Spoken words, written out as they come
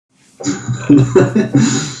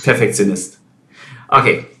Perfectionist.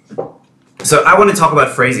 Okay, so I want to talk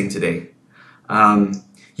about phrasing today.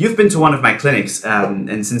 You've been to one of my clinics,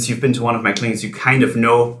 and since you've been to one of my clinics, you kind of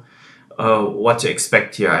know what to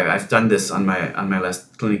expect here. I've done this on my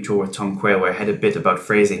last clinic tour with Tom Quayle, where I had a bit about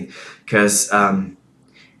phrasing, because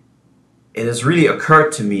it has really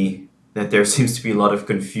occurred to me that there seems to be a lot of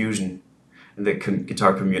confusion in the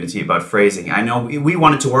guitar community about phrasing. I know we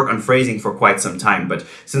wanted to work on phrasing for quite some time, but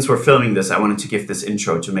since we're filming this, I wanted to give this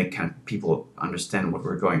intro to make kind of people understand what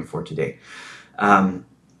we're going for today.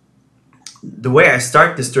 The way I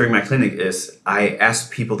start this during my clinic is I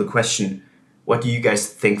ask people the question, what do you guys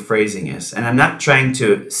think phrasing is? And I'm not trying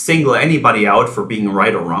to single anybody out for being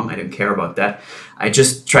right or wrong. I don't care about that. I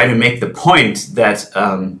just try to make the point that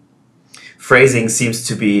phrasing seems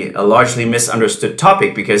to be a largely misunderstood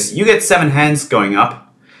topic, because you get 7 hands going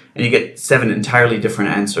up and you get 7 entirely different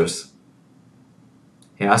answers.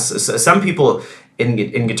 Yeah, so some people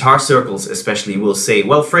in guitar circles especially will say,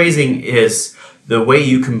 well, phrasing is the way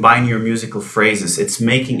you combine your musical phrases. It's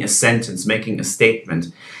making a sentence, making a statement.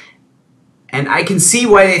 And I can see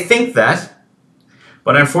why they think that,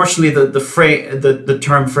 but unfortunately the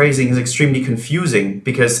term phrasing is extremely confusing,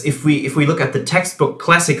 because if we look at the textbook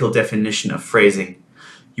classical definition of phrasing,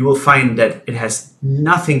 you will find that it has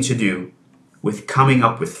nothing to do with coming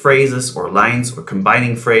up with phrases or lines or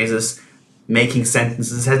combining phrases, making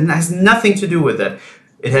sentences. It has nothing to do with that.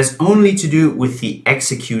 It has only to do with the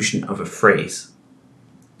execution of a phrase.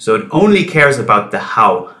 So it only cares about the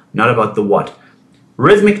how, not about the what.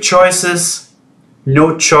 Rhythmic choices,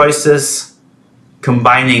 note choices,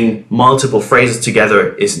 combining multiple phrases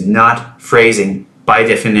together is not phrasing by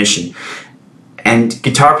definition. And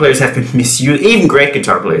guitar players have been misusing, even great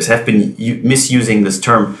guitar players have been misusing this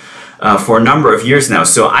term for a number of years now.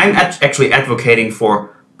 So I'm actually advocating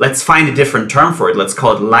for, let's find a different term for it. Let's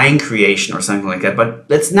call it line creation or something like that. But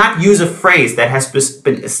let's not use a phrase that has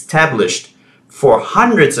been established for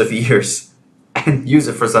hundreds of years and use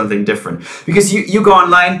it for something different. Because you go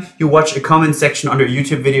online, you watch a comment section under a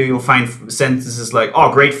YouTube video, you'll find sentences like,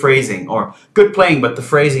 oh, great phrasing, or good playing, but the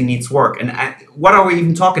phrasing needs work. And what are we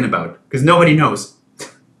even talking about? Because nobody knows.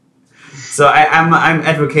 So I'm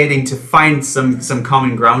advocating to find some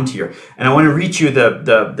common ground here. And I want to read you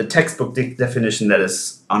the textbook definition that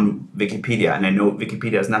is on Wikipedia. And I know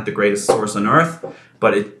Wikipedia is not the greatest source on earth,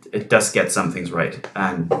 but it does get some things right.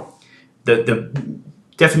 And the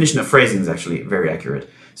definition of phrasing is actually very accurate.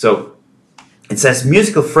 So it says,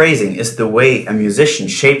 musical phrasing is the way a musician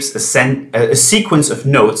shapes a sequence of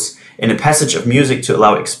notes in a passage of music to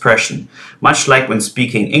allow expression. Much like when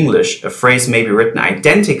speaking English, a phrase may be written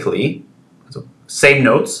identically, so same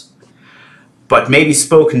notes, but may be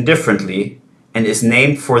spoken differently and is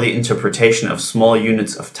named for the interpretation of small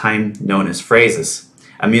units of time known as phrases.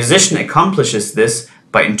 A musician accomplishes this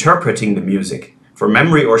by interpreting the music. For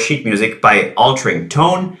memory or sheet music, by altering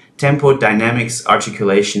tone, tempo, dynamics,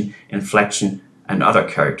 articulation, inflection, and other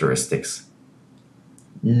characteristics.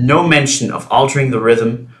 No mention of altering the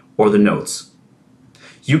rhythm or the notes.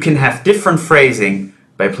 You can have different phrasing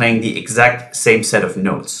by playing the exact same set of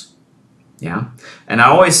notes. Yeah, and I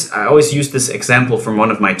always use this example from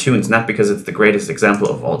one of my tunes, not because it's the greatest example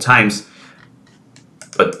of all times,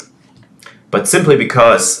 but simply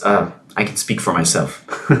because I can speak for myself.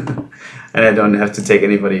 And I don't have to take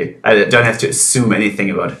anybody, I don't have to assume anything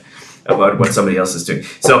about what somebody else is doing.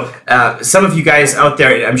 So some of you guys out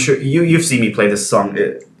there, I'm sure you've seen me play this song.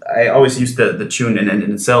 I always use the tune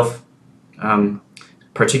in itself,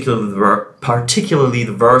 particularly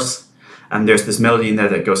the verse. And there's this melody in there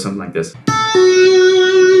that goes something like this.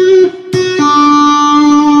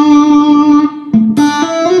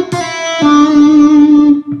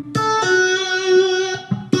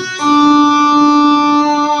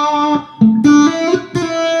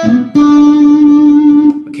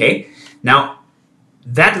 Okay, now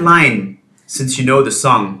that line, since you know the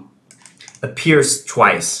song, appears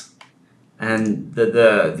twice. And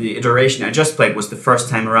the iteration I just played was the first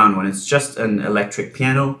time around, when it's just an electric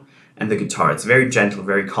piano and the guitar. It's very gentle,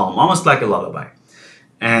 very calm, almost like a lullaby.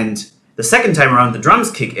 And the second time around, the drums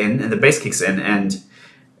kick in and the bass kicks in, and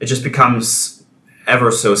it just becomes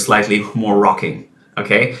ever so slightly more rocking,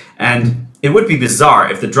 okay? And it would be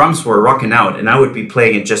bizarre if the drums were rocking out and I would be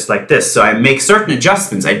playing it just like this. So I make certain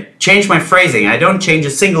adjustments. I change my phrasing. I don't change a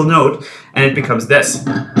single note, and it becomes this.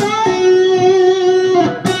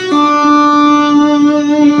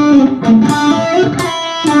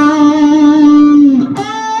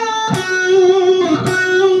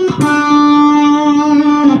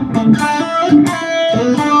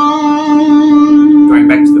 Going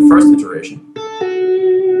back to the first iteration.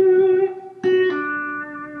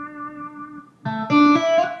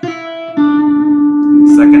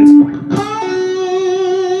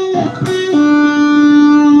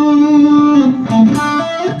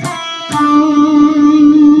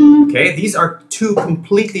 these are two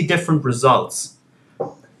completely different results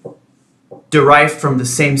derived from the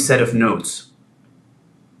same set of notes.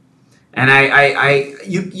 And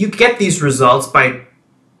you get these results by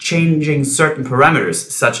changing certain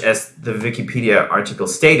parameters, such as the Wikipedia article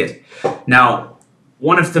stated. Now,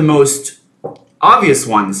 one of the most obvious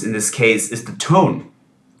ones in this case is the tone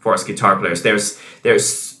for us guitar players. There's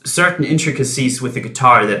certain intricacies with the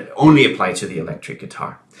guitar that only apply to the electric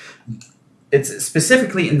guitar. It's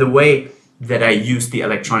specifically in the way that I use the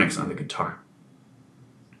electronics on the guitar.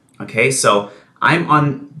 Okay, so I'm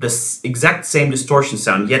on this exact same distortion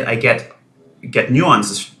sound, yet I get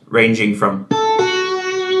nuances ranging from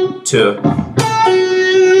to.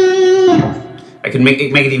 I can make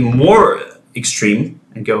it even more extreme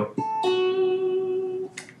and go.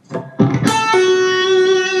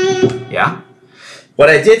 Yeah. What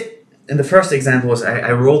I did in the first example was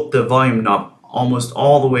I rolled the volume knob almost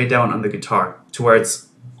all the way down on the guitar to where it's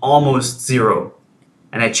almost zero.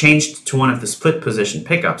 And I changed to one of the split position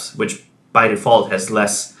pickups, which by default has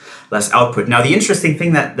less output. Now the interesting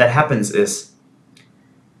thing that happens is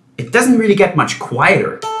it doesn't really get much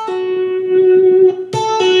quieter.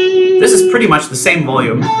 This is pretty much the same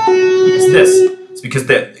volume as this. It's because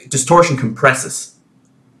the distortion compresses.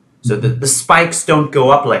 So the spikes don't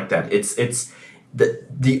go up like that. It's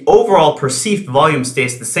the overall perceived volume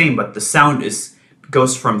stays the same, but the sound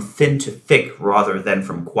goes from thin to thick rather than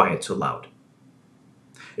from quiet to loud.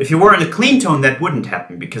 If you were in a clean tone, that wouldn't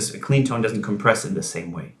happen because a clean tone doesn't compress in the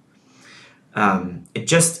same way.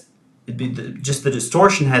 Just the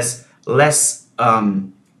distortion has less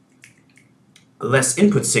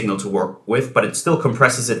input signal to work with, but it still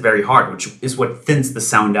compresses it very hard, which is what thins the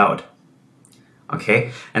sound out.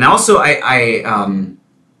 Okay, and also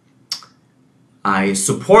I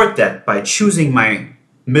support that by choosing my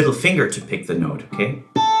middle finger to pick the note. Okay,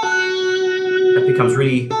 that becomes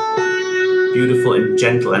really beautiful and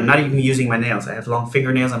gentle. I'm not even using my nails. I have long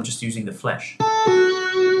fingernails. I'm just using the flesh,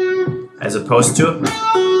 as opposed to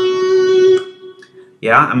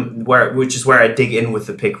which is where I dig in with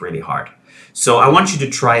the pick really hard. So I want you to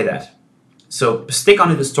try that. So stick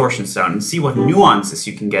on a distortion sound and see what nuances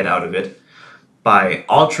you can get out of it by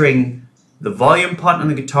altering the volume pot on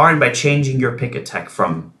the guitar and by changing your pick attack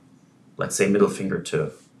from, let's say, middle finger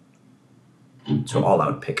to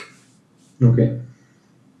all-out pick. Okay.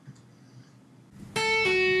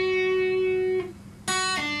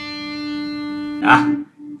 Ah,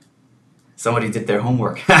 somebody did their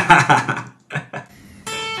homework.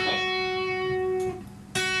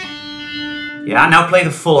 Yeah, now play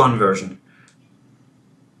the full-on version.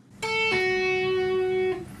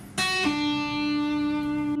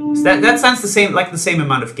 So that sounds the same, like the same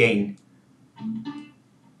amount of gain.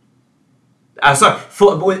 Sorry,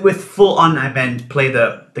 with full-on I meant play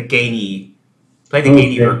the gainy. Play the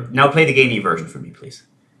gainy version. Now play the gainy version for me, please.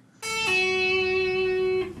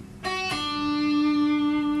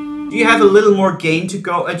 Do you have a little more gain to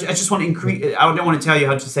go? I just want to increase. I don't want to tell you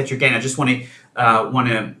how to set your gain. I just want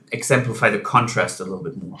to exemplify the contrast a little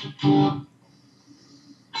bit more.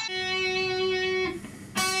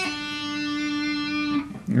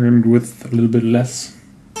 And with a little bit less.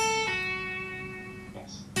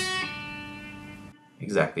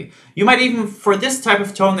 Exactly. You might even, for this type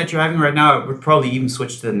of tone that you're having right now, I would probably even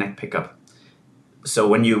switch to the neck pickup. So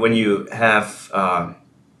when you have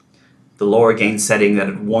the lower gain setting, that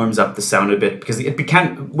it warms up the sound a bit, because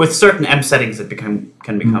with certain amp settings it can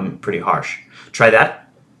become pretty harsh. Try that.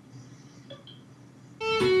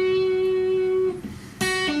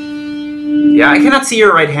 Yeah, I cannot see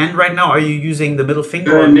your right hand right now. Are you using the middle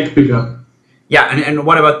finger? Neck pickup. Yeah, and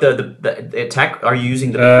what about the attack? Are you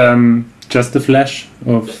using the just the flash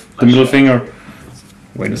of the middle finger.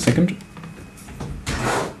 Wait a second.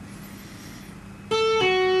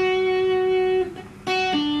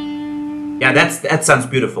 Yeah, that sounds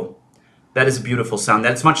beautiful. That is a beautiful sound.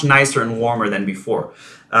 That's much nicer and warmer than before.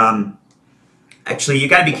 Actually, you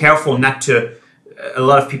gotta be careful not to. A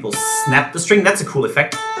lot of people snap the string. That's a cool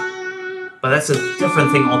effect, but that's a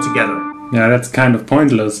different thing altogether. Yeah, that's kind of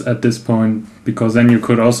pointless at this point, because then you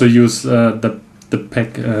could also use the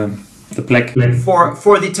peck, the black.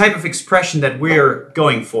 For the type of expression that we're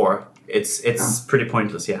going for, it's pretty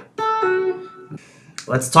pointless. Yeah.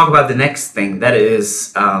 Let's talk about the next thing. That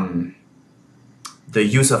is the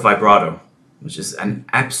use of vibrato, which is an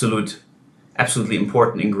absolutely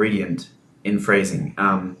important ingredient in phrasing.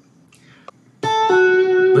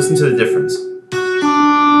 Listen to the difference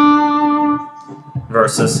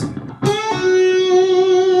versus.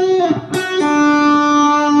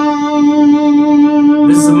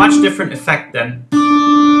 This is a much different effect than.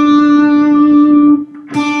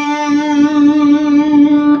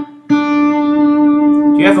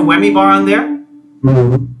 a whammy bar on there?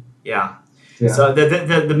 Mm-hmm. Yeah. Yeah. So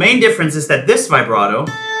the main difference is that this vibrato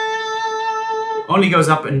only goes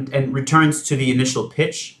up and returns to the initial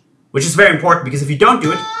pitch, which is very important because if you don't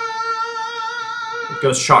do it, it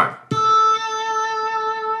goes sharp.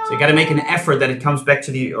 So you got to make an effort that it comes back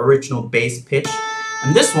to the original bass pitch.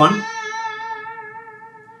 And this one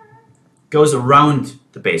goes around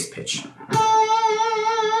the bass pitch.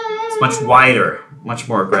 It's much wider, much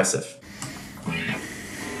more aggressive.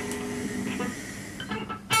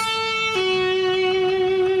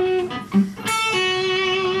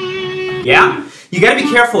 Yeah, you got to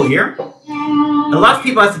be careful here. A lot of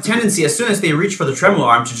people have the tendency, as soon as they reach for the tremolo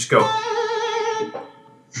arm, to just go.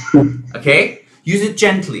 Okay? Use it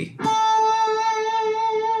gently.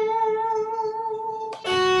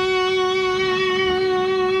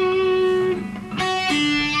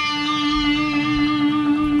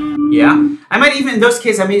 Yeah, I might even, in those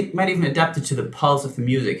cases, I might even adapt it to the pulse of the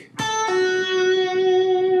music.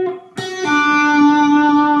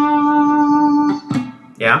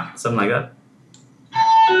 Yeah, something like that.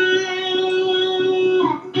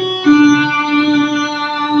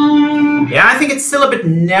 Yeah, I think it's still a bit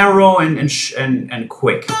narrow and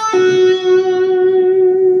quick.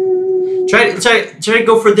 Try to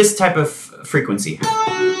go for this type of frequency.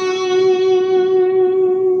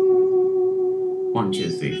 1, 2,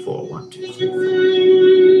 3, 4. 1, 2, 3,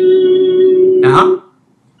 4. Uh-huh.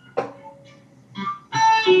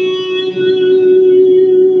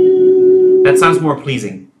 That sounds more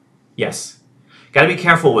pleasing. Yes. Gotta be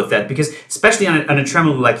careful with that because, especially on a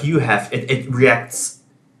tremolo like you have, it reacts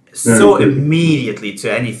so immediately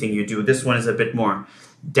to anything you do. This one is a bit more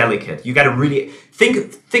delicate. You gotta really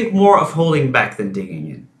think more of holding back than digging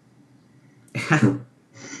in.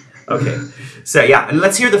 Okay. So yeah, and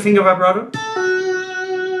let's hear the finger vibrato.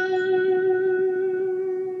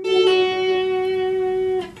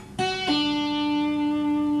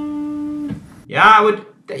 Yeah,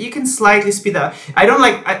 you can slightly speed that up. I don't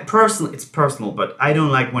like, it's personal, but I don't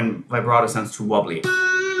like when vibrato sounds too wobbly.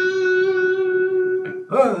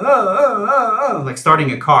 Like starting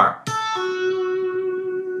a car.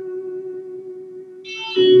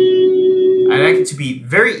 I like it to be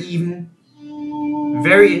very even,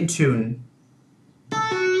 very in tune.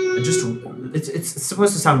 And just, it's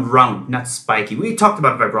supposed to sound round, not spiky. We talked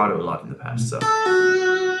about vibrato a lot in the past, so.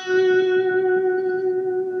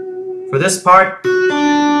 For this part,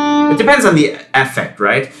 it depends on the effect,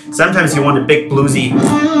 right? Sometimes you want a big bluesy,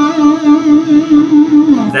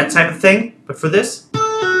 that type of thing. But for this,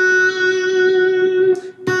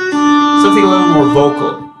 something a little more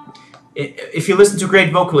vocal. If you listen to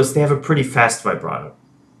great vocalists, they have a pretty fast vibrato.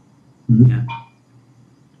 Mm-hmm. Yeah.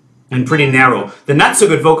 And pretty narrow. The not so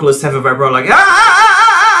good vocalists have a vibrato like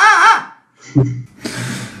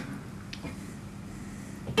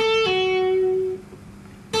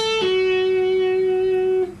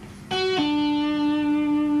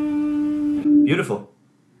Beautiful.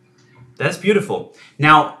 That's beautiful.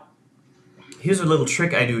 Now, here's a little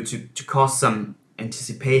trick I do to cause some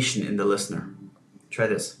anticipation in the listener. Try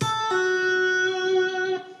this.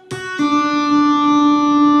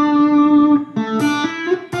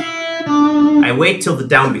 I wait till the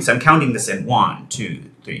downbeats. I'm counting this in 1, 2,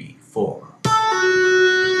 3, 4.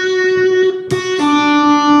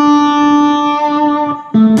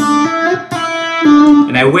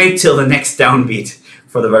 And I wait till the next downbeat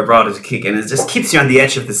for the vibrato to kick in. It just keeps you on the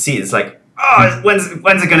edge of the seat. It's like, oh, when's it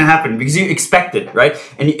going to happen? Because you expect it, right?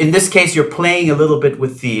 And in this case, you're playing a little bit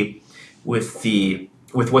with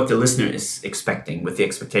what the listener is expecting, with the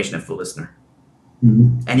expectation of the listener.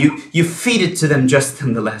 Mm-hmm. And you feed it to them just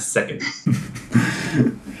in the last second.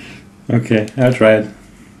 Okay, I'll try it.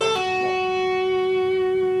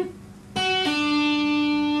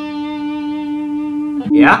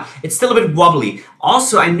 Yeah, it's still a bit wobbly.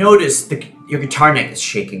 Also, I noticed your guitar neck is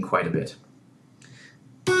shaking quite a bit.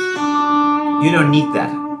 You don't need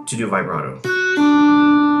that to do vibrato.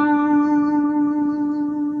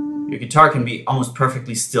 Your guitar can be almost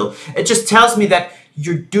perfectly still. It just tells me that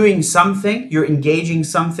you're doing something, you're engaging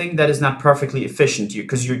something that is not perfectly efficient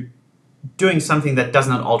because you're doing something that does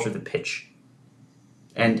not alter the pitch.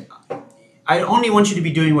 And I only want you to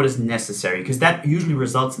be doing what is necessary because that usually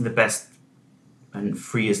results in the best and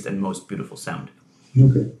freest and most beautiful sound.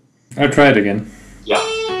 Okay. I'll try it again. Yeah.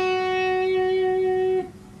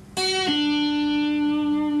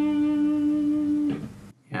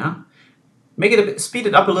 Yeah. Make it a bit, speed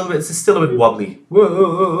it up a little bit. It's still a bit wobbly.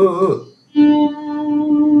 Whoa.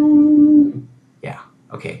 Yeah.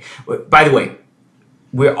 Okay. By the way,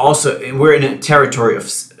 we're in a territory of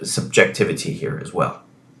subjectivity here as well.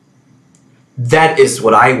 that is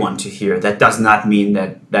what I want to hear. That does not mean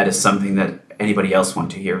that that is something that anybody else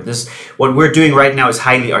want to hear. This, what we're doing right now, is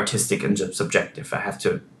highly artistic and subjective. I have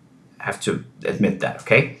to admit that.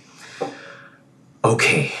 Okay.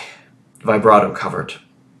 Okay. Vibrato covered.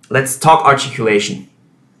 Let's talk articulation.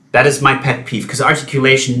 That is my pet peeve, because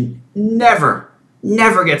articulation never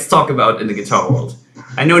gets talked about in the guitar world.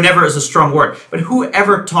 I know never is a strong word, but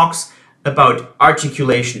whoever talks about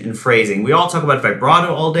articulation in phrasing? We all talk about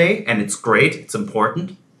vibrato all day, and it's great, it's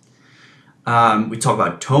important. We talk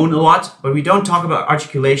about tone a lot, but we don't talk about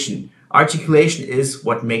articulation. Articulation is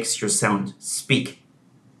what makes your sound speak.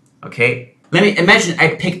 Okay? Let me imagine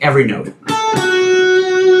I pick every note.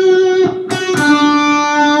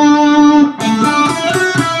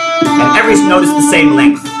 And every note is the same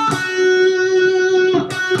length.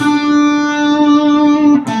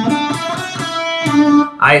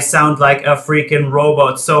 I sound like a freaking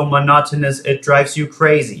robot, so monotonous it drives you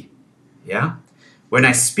crazy. Yeah? When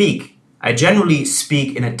I speak, I generally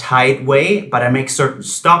speak in a tight way, but I make certain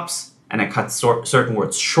stops and I cut certain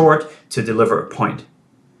words short to deliver a point.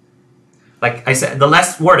 Like I said, the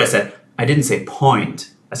last word I said, I didn't say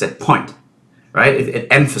point, I said point, right? It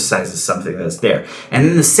emphasizes something that's there. And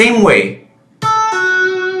in the same way,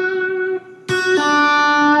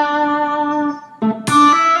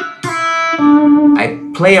 I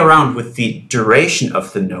play around with the duration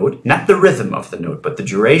of the note, not the rhythm of the note, but the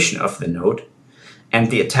duration of the note and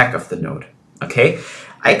the attack of the note, okay?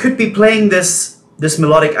 I could be playing this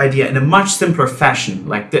melodic idea in a much simpler fashion,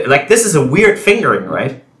 like this is a weird fingering,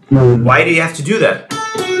 right? Why do you have to do that?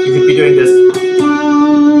 You could be doing this.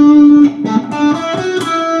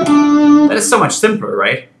 That is so much simpler,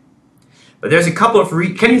 right? But there's a couple of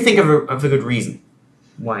can you think of a good reason?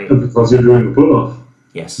 Why? Because you're doing a pull-off.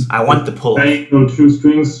 Yes, I want the pull-off. Playing on two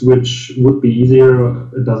strings, which would be easier,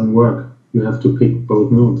 it doesn't work. You have to pick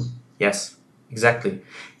both notes. Yes, exactly.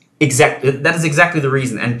 That is exactly the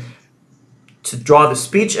reason. And to draw the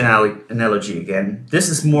speech analogy again, this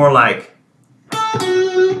is more like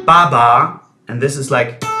ba-ba, and this is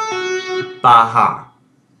like ba-ha.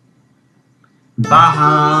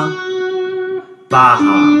 Ba-ha,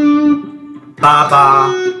 ba-ha,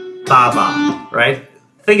 ba-ba, ba-ba, right?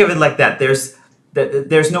 Think of it like that.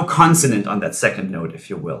 There's no consonant on that second note, if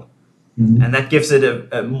you will. Mm-hmm. And that gives it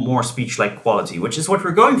a more speech-like quality, which is what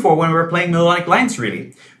we're going for when we're playing melodic lines,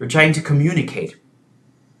 really. We're trying to communicate.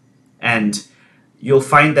 And you'll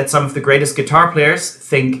find that some of the greatest guitar players,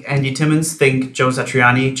 think Andy Timmons, think Joe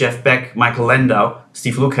Satriani, Jeff Beck, Michael Landau,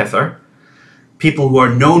 Steve Lukather, people who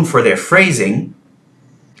are known for their phrasing,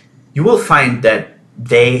 you will find that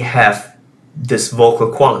they have this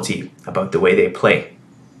vocal quality about the way they play.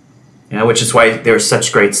 You know, which is why they're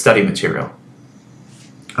such great study material.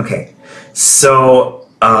 Okay, so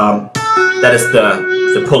that is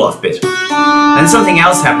the pull-off bit. And something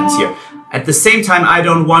else happens here. At the same time, I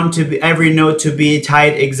don't want every note to be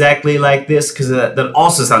tied exactly like this, because that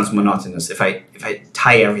also sounds monotonous if I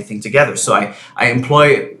tie everything together. So I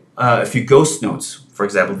employ a few ghost notes. For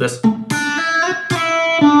example, this. Do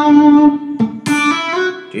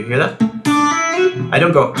you hear that? I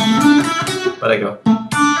don't go, but I go.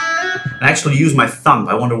 I actually use my thumb.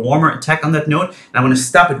 I want a warmer attack on that note, and I want to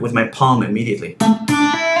stop it with my palm immediately.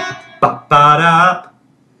 Ba-ba-da.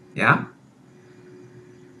 Yeah?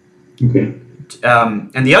 Okay.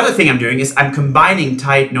 And the other thing I'm doing is I'm combining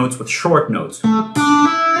tight notes with short notes.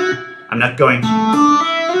 I'm not going...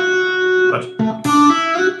 What?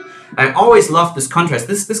 I always love this contrast.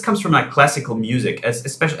 This comes from like classical music.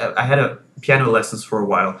 Especially, I had piano lessons for a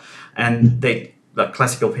while, and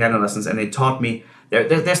classical piano lessons, and they taught me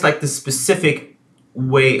there's like this specific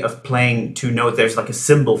way of playing two notes. There's like a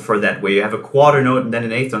symbol for that, where you have a quarter note and then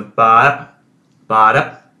an eighth note, ba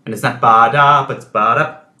da, and it's not ba da, but it's ba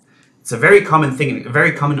da. It's a very common thing, a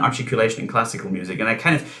very common articulation in classical music, and it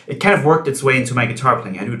kind of worked its way into my guitar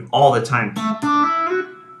playing. I do it all the time.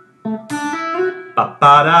 Ba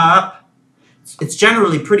ba da. It's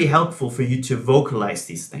generally pretty helpful for you to vocalize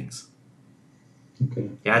these things.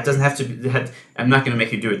 Okay. Yeah, it doesn't have to be. I'm not going to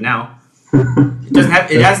make you do it now. It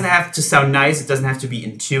doesn't have to sound nice. It doesn't have to be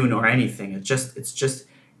in tune or anything. It's just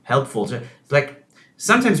helpful. It's like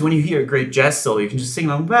sometimes when you hear a great jazz solo, you can just sing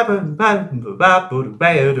along. And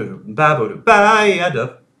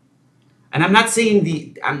I'm not singing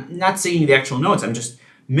the actual notes. I'm just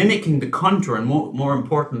mimicking the contour and more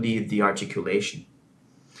importantly the articulation.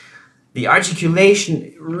 The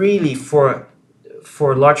articulation really for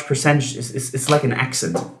a large percentage is like an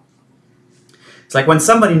accent. It's like when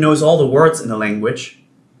somebody knows all the words in the language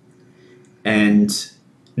and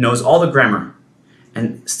knows all the grammar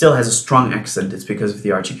and still has a strong accent, it's because of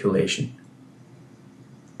the articulation.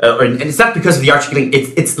 And it's not because of the articulating.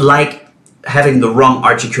 It's like having the wrong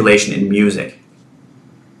articulation in music.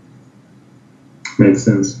 Makes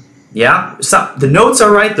sense. Yeah, so the notes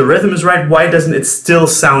are right, the rhythm is right. Why doesn't it still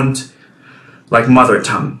sound like mother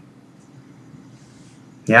tongue?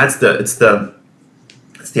 Yeah, it's the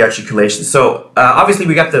articulation. So obviously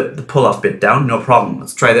we got the pull off bit down, no problem.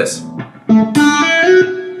 Let's try this.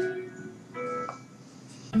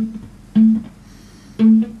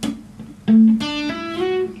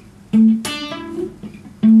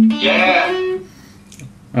 Yeah.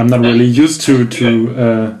 I'm not really used to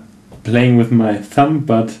playing with my thumb,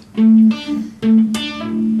 but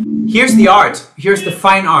here's the art. Here's the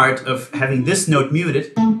fine art of having this note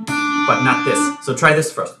muted, but not this. So try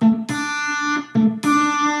this first.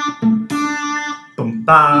 Boom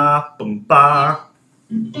ba, boom ba.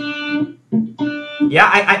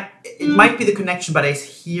 Yeah, it might be the connection, but I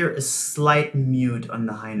hear a slight mute on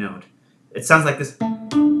the high note. It sounds like this.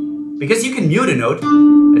 Because you can mute a note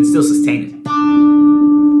and still sustain it.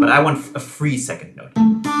 But I want a free second note.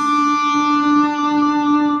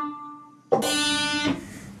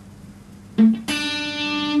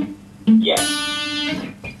 Yes.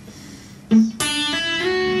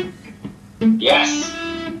 Yes.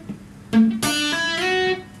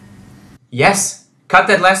 Yes. Cut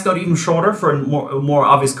that last note even shorter for a more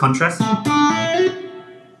obvious contrast.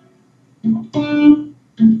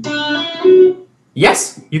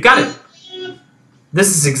 Yes, you got it.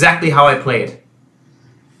 This is exactly how I play it.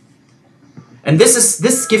 And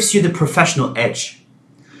this gives you the professional edge.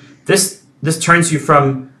 This turns you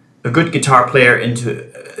from a good guitar player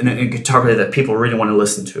into a guitar player that people really want to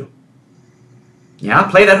listen to. Yeah,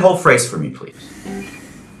 play that whole phrase for me, please.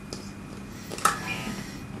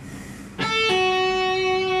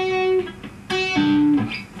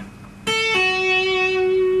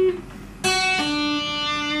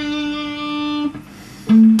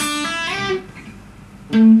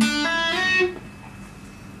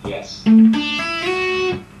 Yes.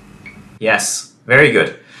 Yes, very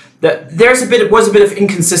good. Was a bit of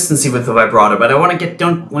inconsistency with the vibrato, but I don't want to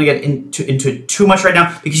get into it too much right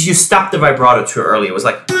now because you stopped the vibrato too early. It was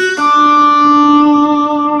like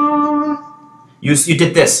you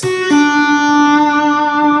did this.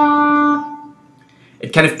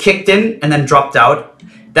 It kind of kicked in and then dropped out.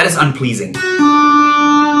 That is unpleasing.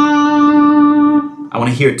 I want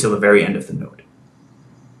to hear it till the very end of the note.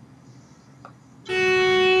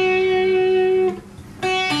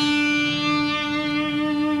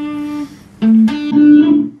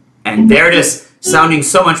 And there it is, sounding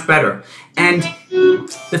so much better. And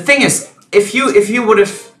the thing is, if you would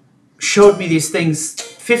have showed me these things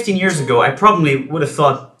 15 years ago, I probably would have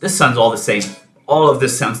thought, this sounds all the same. All of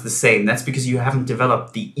this sounds the same. That's because you haven't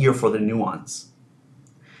developed the ear for the nuance.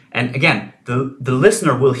 And again, the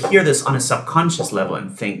listener will hear this on a subconscious level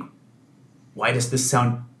and think, why does this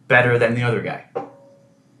sound better than the other guy?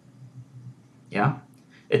 Yeah?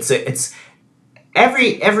 It's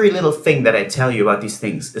every little thing that I tell you about these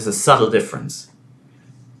things is a subtle difference.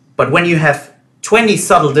 But when you have 20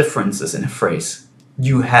 subtle differences in a phrase,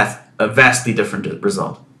 you have a vastly different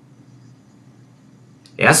result.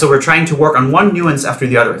 Yeah, so we're trying to work on one nuance after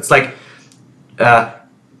the other. It's like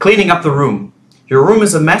cleaning up the room. Your room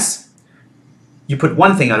is a mess. You put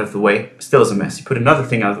one thing out of the way, still is a mess. You put another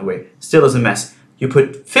thing out of the way, still is a mess. You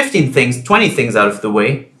put 15 things, 20 things out of the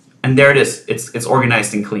way, and there it is. It's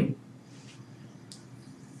organized and clean.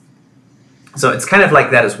 So it's kind of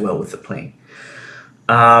like that as well with the playing.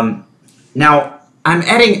 Now, I'm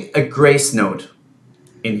adding a grace note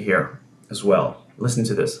in here as well. Listen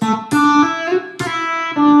to this.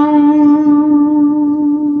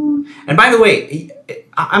 And by the way,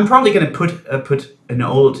 I'm probably going to put an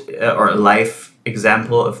old or a live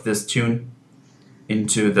example of this tune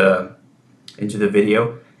into the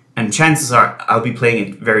video, and chances are I'll be playing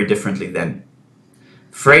it very differently then.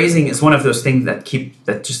 Phrasing is one of those things that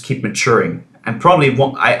just keep maturing. And probably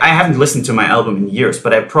I haven't listened to my album in years,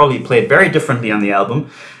 but I probably played very differently on the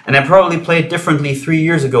album, and I probably played differently 3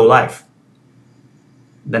 years ago live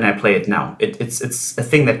than I play it now. It's a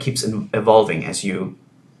thing that keeps evolving as you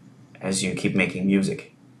keep making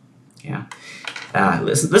music. Yeah.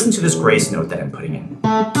 Listen to this grace note that I'm putting in.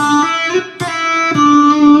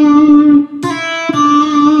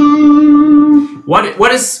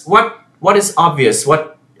 What is obvious?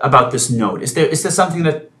 What about this note? Is there something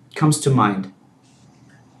that comes to mind?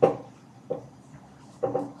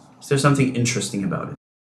 Is there something interesting about it?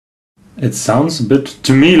 it sounds a bit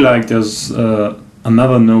to me like there's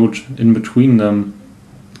another note in between them,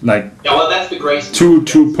 like Yeah, well, that's the grace.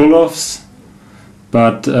 two pull-offs,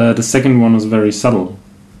 but the second one is very subtle.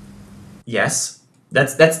 Yes,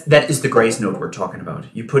 That is the grace note we're talking about.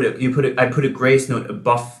 I put a grace note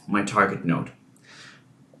above my target note.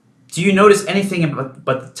 Do you notice anything about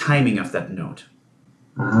the timing of that note?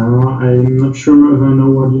 I'm not sure if I know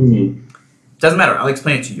what you mean. Doesn't matter. I'll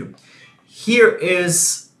explain it to you. Here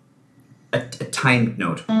is a timed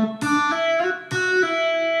note.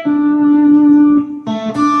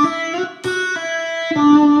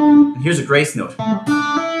 Here's a grace note.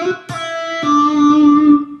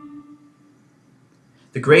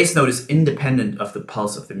 The grace note is independent of the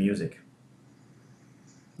pulse of the music.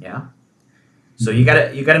 Yeah? So you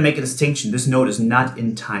gotta make a distinction. This note is not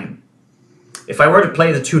in time. If I were to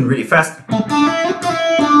play the tune really fast,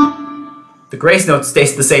 the grace note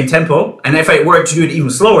stays the same tempo, and if I were to do it even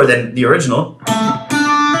slower than the original,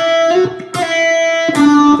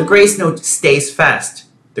 the grace note stays fast.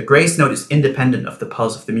 The grace note is independent of the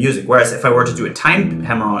pulse of the music, whereas if I were to do a time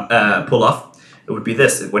hammer pull off, it would be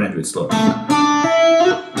this when I do it slow.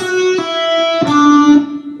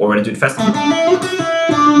 Or when I do it fast.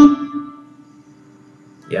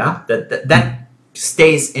 Yeah, that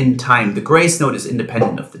stays in time. The grace note is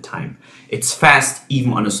independent of the time. It's fast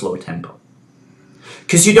even on a slow tempo.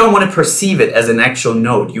 Because you don't want to perceive it as an actual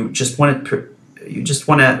note. You just want a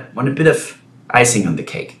bit of icing on the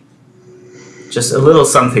cake. Just a little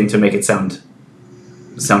something to make it sound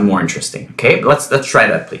more interesting. Okay, let's try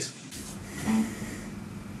that, please.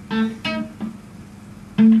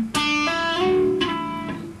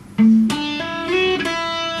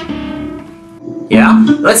 Yeah,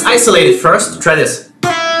 let's isolate it first. Try this.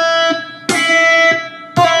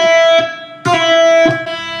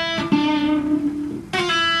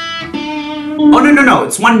 Oh, no,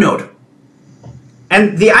 it's one note.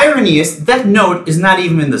 And the irony is that note is not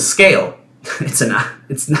even in the scale. It's not.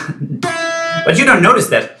 But you don't notice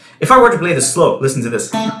that. If I were to play this slow, listen to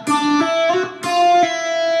this.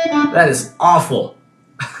 That is awful.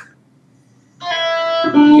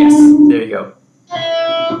 Yes, there you go.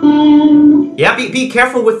 Yeah, be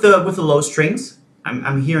careful with the low strings.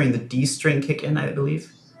 I'm hearing the D string kick in, I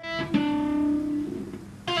believe.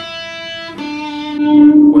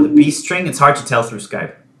 Or the B string, it's hard to tell through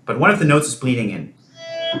Skype. But one of the notes is bleeding in.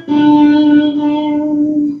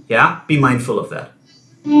 Yeah, be mindful of that.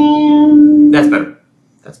 That's better.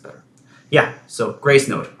 That's better. Yeah, so grace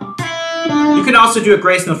note. You can also do a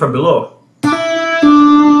grace note from below,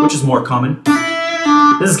 which is more common.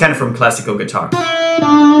 This is kind of from classical guitar.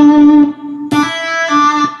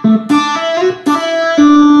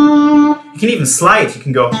 You can even slide. You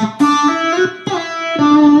can go, which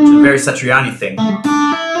is a very Satriani thing.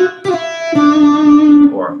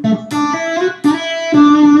 Or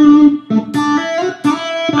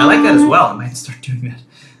I like that as well. I might start doing that.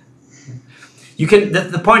 You can.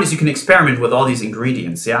 The point is you can experiment with all these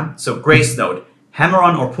ingredients. Yeah. So grace note, hammer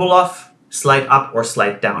on or pull off, slide up or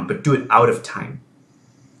slide down, but do it out of time.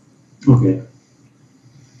 Okay.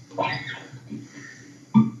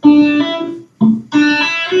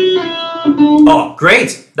 Oh,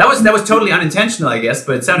 great! That was totally unintentional, I guess,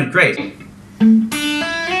 but it sounded great.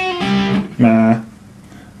 Nah.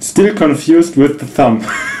 Still confused with the thumb.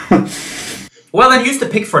 Well, then use the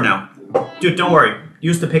pick for now. Dude, don't worry.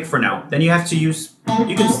 Use the pick for now. Then you have to use...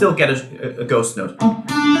 You can still get a ghost note.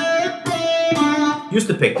 Use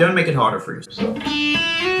the pick. Don't make it harder for yourself.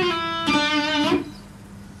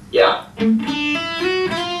 Yeah.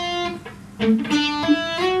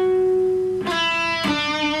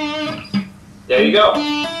 There you go.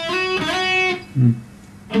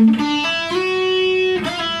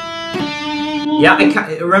 Yeah,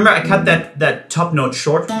 remember I cut that top note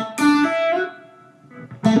short.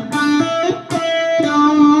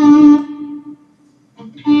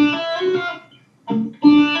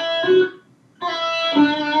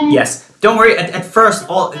 Yes, don't worry. At first,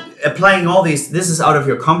 applying all these, this is out of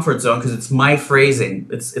your comfort zone because it's my phrasing.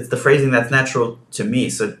 It's the phrasing that's natural to me.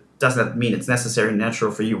 So it does not mean it's necessarily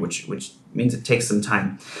natural for you, which means it takes some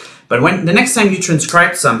time. But when the next time you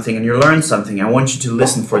transcribe something and you learn something, I want you to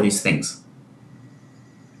listen for these things.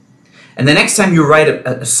 And the next time you write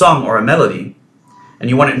a song or a melody and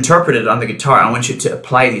you want to interpret it on the guitar, I want you to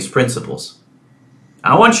apply these principles.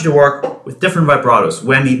 I want you to work with different vibratos,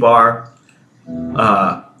 whammy bar,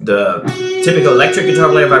 the typical electric guitar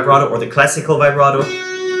player vibrato or the classical vibrato.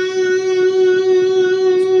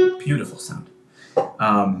 Beautiful sound.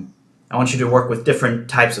 I want you to work with different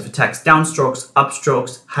types of attacks, downstrokes,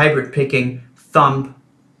 upstrokes, hybrid picking, thumb,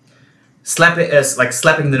 slap it as like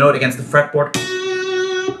slapping the note against the fretboard.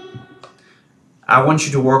 I want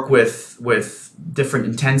you to work with different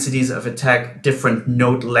intensities of attack, different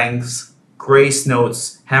note lengths, grace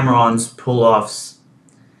notes, hammer-ons, pull-offs,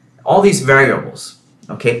 all these variables.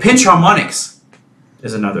 Okay, pinch harmonics.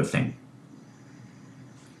 is another thing.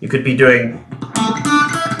 You could be doing...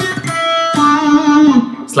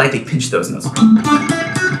 Slightly pinch those notes.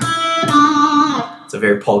 It's a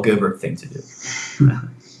very Paul Gilbert thing to do.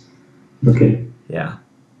 Okay. Yeah.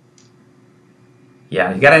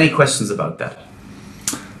 Yeah, you got any questions about that?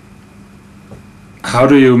 How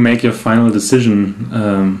do you make your final decision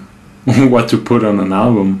what to put on an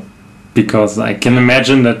album? Because I can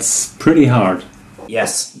imagine that's pretty hard.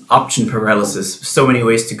 Yes, option paralysis. So many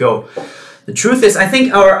ways to go. The truth is, I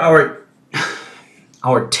think our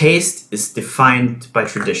taste is defined by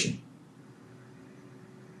tradition.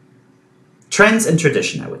 Trends and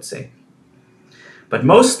tradition, I would say. But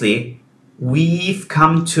mostly, we've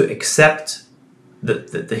come to accept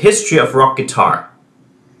the history of rock guitar.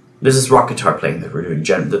 This is rock guitar playing that we're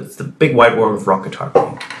doing, the big wide world of rock guitar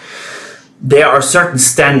playing. There are certain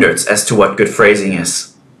standards as to what good phrasing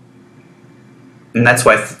is. And that's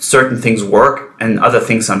why certain things work and other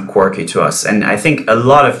things sound quirky to us. And I think a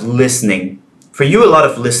lot of listening, for you, a lot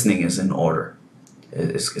of listening is in order.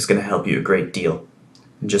 It's going to help you a great deal.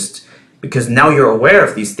 And just because now you're aware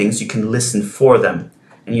of these things, you can listen for them.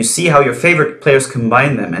 And you see how your favorite players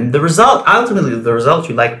combine them. And the result, ultimately, the result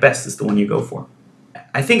you like best is the one you go for.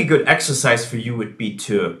 I think a good exercise for you would be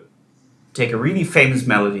to take a really famous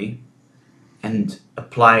melody and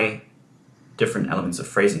apply different elements of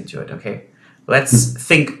phrasing to it, okay? Let's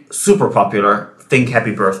think super popular, think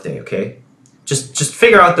Happy Birthday, okay? Just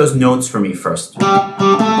figure out those notes for me first.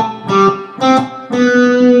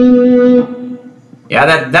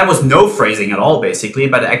 Yeah, that was no phrasing at all, basically,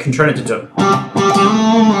 but I can turn it into...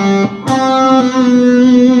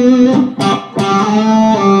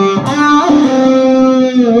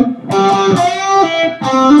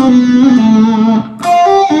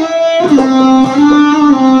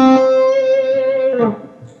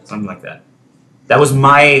 Something like that. That was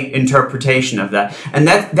my interpretation of that. And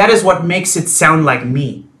that is what makes it sound like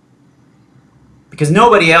me. Because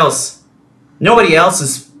nobody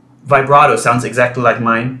else's vibrato sounds exactly like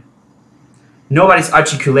mine. Nobody's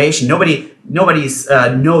articulation, nobody's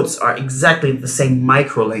notes are exactly the same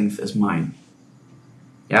micro length as mine.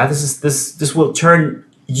 Yeah, this will turn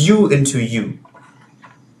you into you.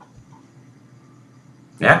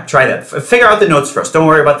 Yeah, try that. Figure out the notes first. Don't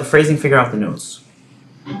worry about the phrasing, figure out the notes.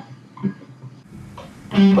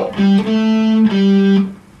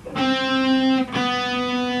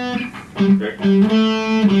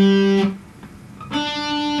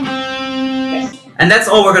 And that's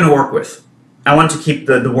all we're going to work with. I want to keep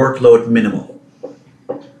the workload minimal.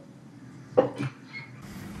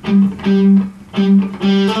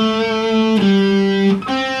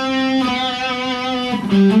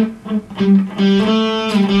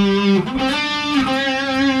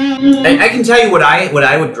 I can tell you what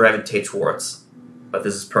I would gravitate towards, but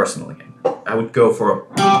this is personal again. I would go for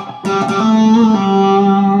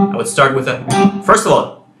I would start with a... First of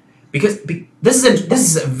all, because this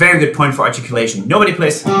is a very good point for articulation. Nobody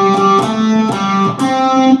plays...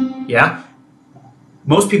 Yeah?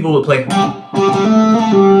 Most people will play...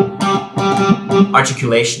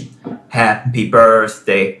 Articulation. Happy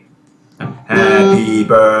birthday. Happy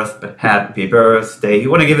birthday. Happy birthday. You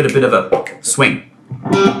want to give it a bit of a swing.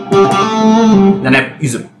 Then I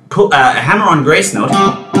use a hammer-on grace note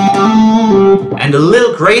and a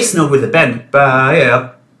little grace note with a bend.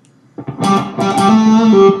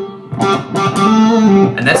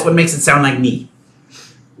 And that's what makes it sound like me.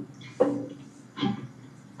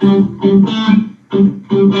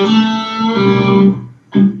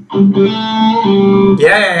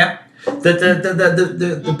 Yeah.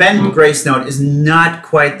 The bend grace note is not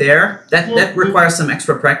quite there. That requires some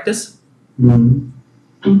extra practice.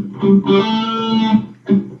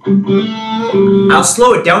 I'll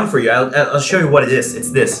slow it down for you. I'll show you what it is.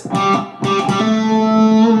 It's this.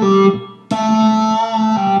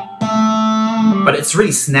 But it's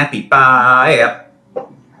really snappy. Now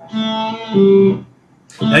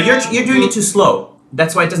you're doing it too slow.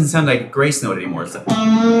 That's why it doesn't sound like a grace note anymore. It's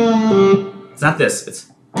not this. It's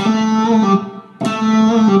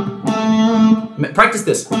practice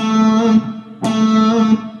this.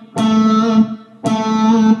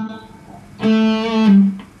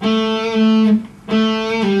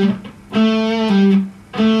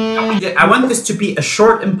 I want this to be a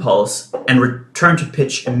short impulse and return to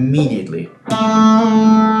pitch immediately.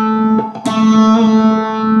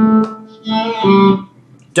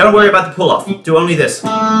 Don't worry about the pull-off. Do only this.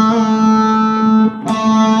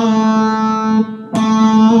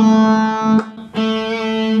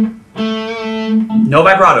 No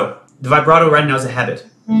vibrato. The vibrato right now is a habit.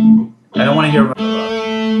 I don't want to hear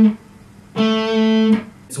vibrato.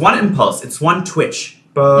 It's one impulse. It's one twitch.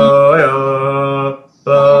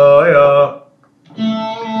 fire.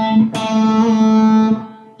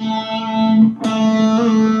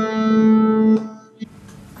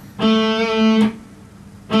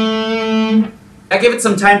 I give it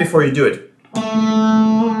some time before you do it,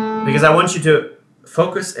 because I want you to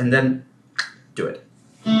focus and then do it.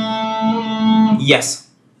 Yes.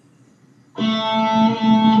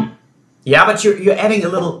 Yeah, but you're adding a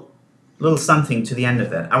little something to the end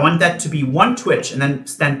of that. I want that to be one twitch, and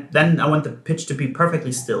then I want the pitch to be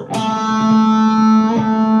perfectly still.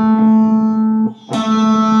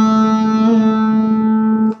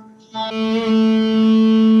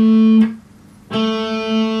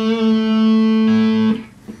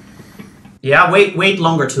 Yeah, wait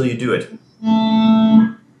longer till you do it.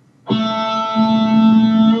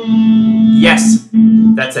 Yes,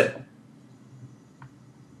 that's it.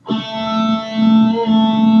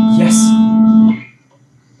 Yes.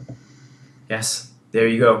 Yes, there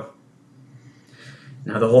you go.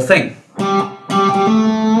 Now the whole thing.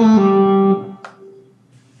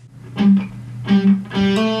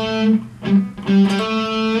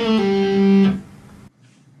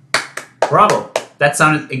 Bravo. That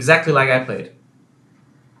sounded exactly like I played.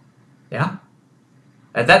 Yeah?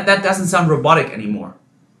 That doesn't sound robotic anymore.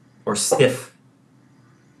 Or stiff.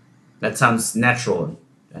 That sounds natural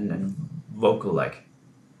and vocal-like.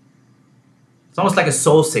 It's almost like a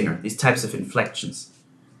soul singer, these types of inflections.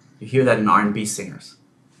 You hear that in R&B singers.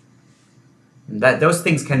 And those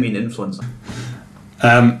things can be an influence.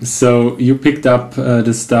 So you picked up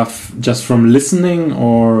this stuff just from listening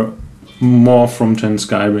or more from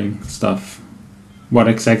transcribing stuff? What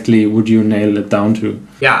exactly would you nail it down to?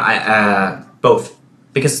 Yeah, both.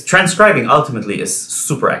 Because transcribing ultimately is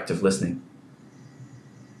super active listening.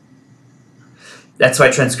 That's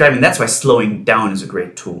why slowing down is a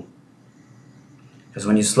great tool. Because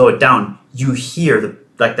when you slow it down, you hear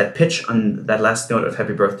like that pitch on that last note of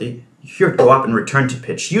Happy Birthday. You hear it go up and return to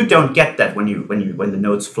pitch. You don't get that when the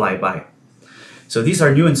notes fly by. So these are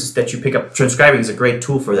nuances that you pick up. Transcribing is a great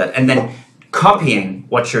tool for that. And then copying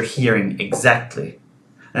what you're hearing exactly.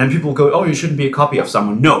 And then people go, "Oh, you shouldn't be a copy of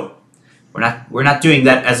someone." No, we're not doing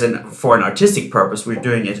that for an artistic purpose. We're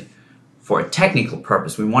doing it for a technical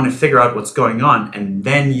purpose. We want to figure out what's going on and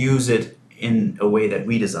then use it in a way that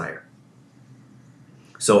we desire.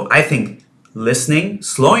 So I think listening,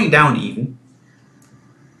 slowing down even,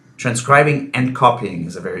 transcribing and copying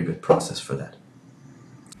is a very good process for that.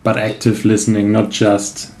 But active listening, not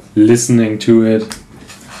just listening to it.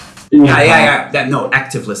 Yeah. No,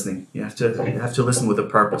 active listening. You have to listen with a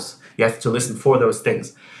purpose. You have to listen for those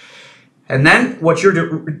things. And then what you're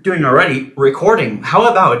doing already, recording. How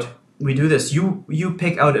about we do this? You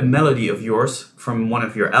pick out a melody of yours from one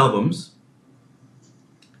of your albums,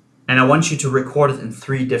 and I want you to record it in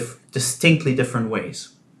 3 distinctly different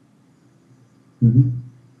ways. Mm-hmm.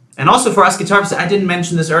 And also for us guitarists, I didn't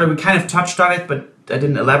mention this earlier. We kind of touched on it, but I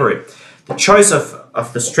didn't elaborate. The choice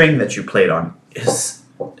of the string that you played on is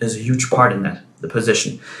a huge part in that, the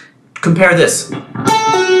position. Compare this.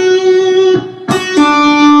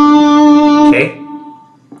 Okay?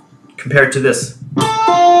 Compare it to this.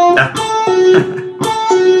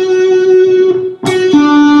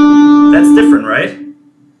 That's different, right?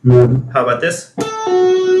 Mm-hmm. How about this?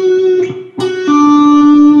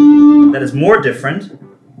 That is more different.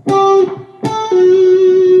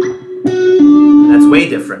 That's way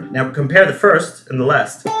different. Now compare the first and the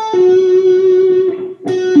last.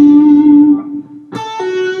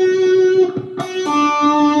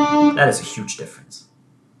 That is a huge difference.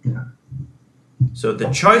 Yeah. So the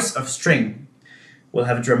choice of string will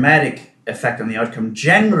have a dramatic effect on the outcome.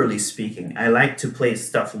 Generally speaking, I like to play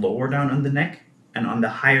stuff lower down on the neck and on the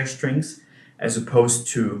higher strings, as opposed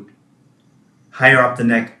to higher up the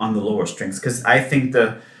neck on the lower strings, because I think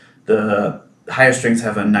the higher strings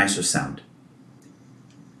have a nicer sound.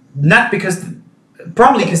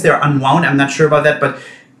 Probably because they're unwound, I'm not sure about that, but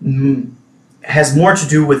has more to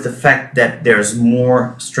do with the fact that there's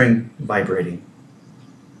more string vibrating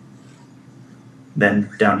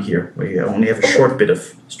than down here, where you only have a short bit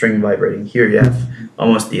of string vibrating. Here you have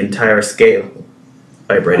almost the entire scale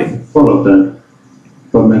vibrating. I follow that.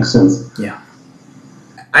 That makes sense. Yeah.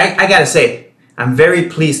 I gotta say, I'm very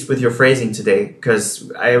pleased with your phrasing today,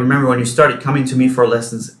 because I remember when you started coming to me for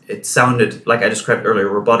lessons, it sounded, like I described earlier,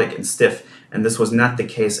 robotic and stiff, and this was not the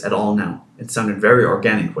case at all now. It sounded very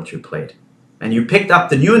organic, what you played. And you picked up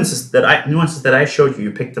the nuances that I showed you,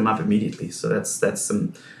 you picked them up immediately, so that's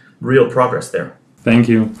some real progress there. Thank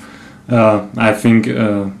you. I think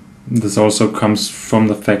this also comes from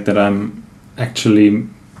the fact that I'm actually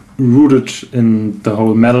rooted in the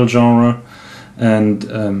whole metal genre, and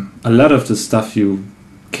a lot of the stuff you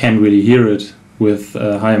can't really hear it with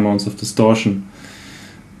high amounts of distortion,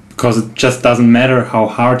 because it just doesn't matter how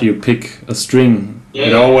hard you pick a string. Yeah,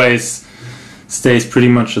 it yeah. always stays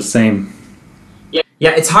pretty much the same.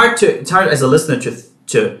 Yeah, it's hard as a listener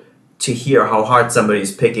to hear how hard somebody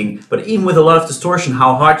is picking, but even with a lot of distortion,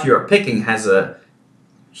 how hard you are picking has a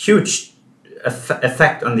huge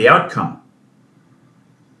effect on the outcome.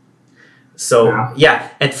 So yeah,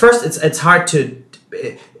 at first it's hard to.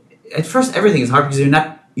 At first, everything is hard because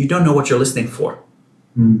you don't know what you're listening for.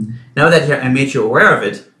 Mm. Now that I made you aware of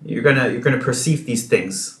it, you're gonna perceive these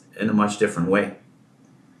things in a much different way,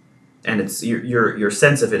 and it's your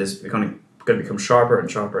sense of it is going to become sharper and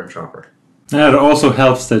sharper and sharper. Yeah, it also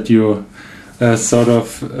helps that you're sort of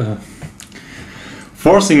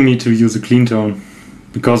forcing me to use a clean tone,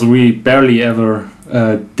 because we barely ever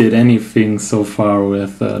did anything so far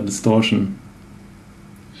with distortion.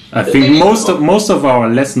 I think most of our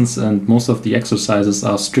lessons and most of the exercises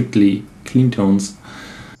are strictly clean tones.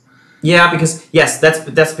 Yeah, because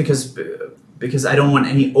that's because I don't want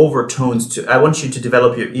any overtones to. I want you to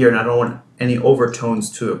develop your ear, and I don't want any overtones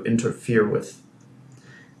to interfere with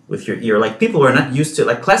your ear. Like, people are not used to,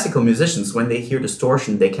 like classical musicians, when they hear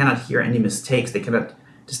distortion, they cannot hear any mistakes. They cannot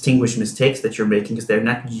distinguish mistakes that you're making because they're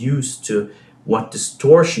not used to what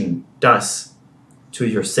distortion does to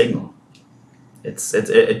your signal.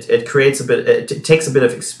 It creates a bit. It takes a bit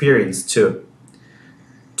of experience to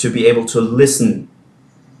be able to listen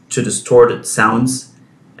to distorted sounds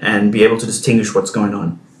and be able to distinguish what's going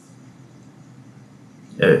on.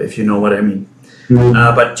 If you know what I mean.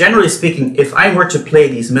 But generally speaking, if I were to play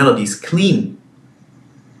these melodies clean,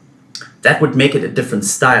 that would make it a different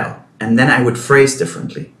style, and then I would phrase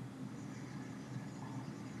differently.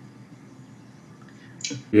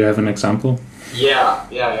 You have an example? Yeah.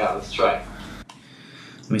 Let's try.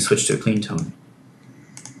 Let me switch to a clean tone.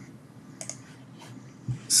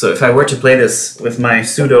 So if I were to play this with my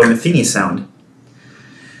pseudo Matheny sound,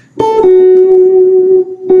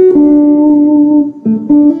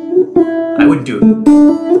 I wouldn't do it.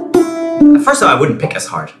 First of all, I wouldn't pick as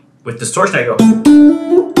hard. With distortion, I go.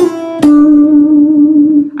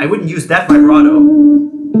 I wouldn't use that vibrato.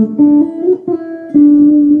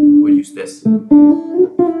 I would use this.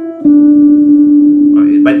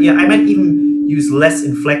 But yeah, I might even use less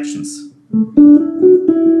inflections.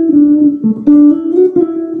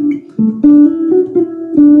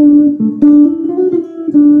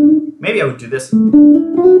 Maybe I would do this.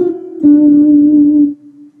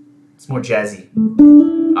 It's more jazzy.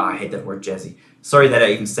 Oh, I hate that word jazzy. Sorry that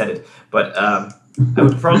I even said it, but I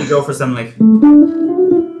would probably go for something like...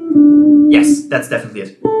 Yes, that's definitely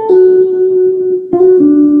it.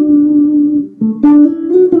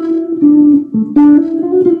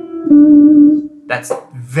 That's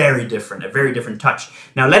very different, a very different touch.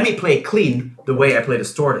 Now let me play clean the way I play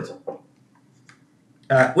distorted.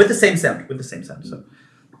 With the same sound, So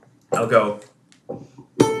I'll go.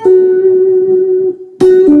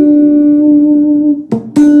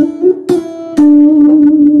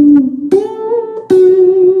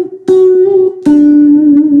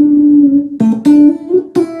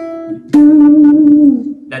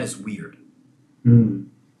 That is weird.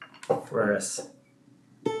 Whereas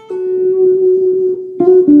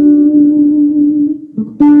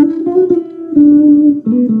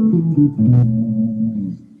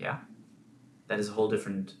yeah, that is a whole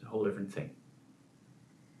different thing.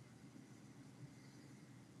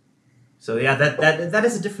 So yeah, that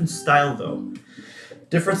is a different style though.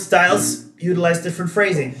 Different styles utilize different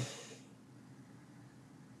phrasing.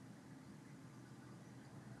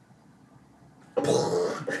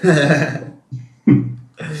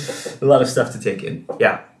 A lot of stuff to take in.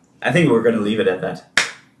 Yeah, I think we're going to leave it at that.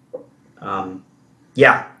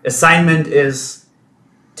 Yeah, assignment is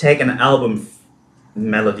take an album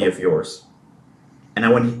melody of yours, and I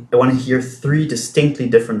want to hear 3 distinctly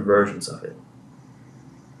different versions of it.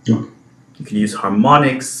 Okay. You can use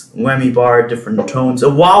harmonics, whammy bar, different tones. A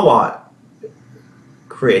wah-wah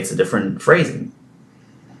creates a different phrasing.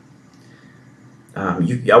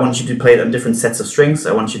 I want you to play it on different sets of strings.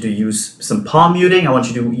 I want you to use some palm muting. I want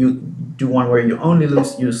you to do one where you only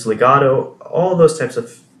use legato. All those types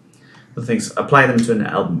of things. Apply them to an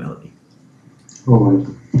album melody. All right.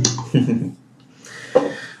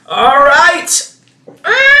 All right.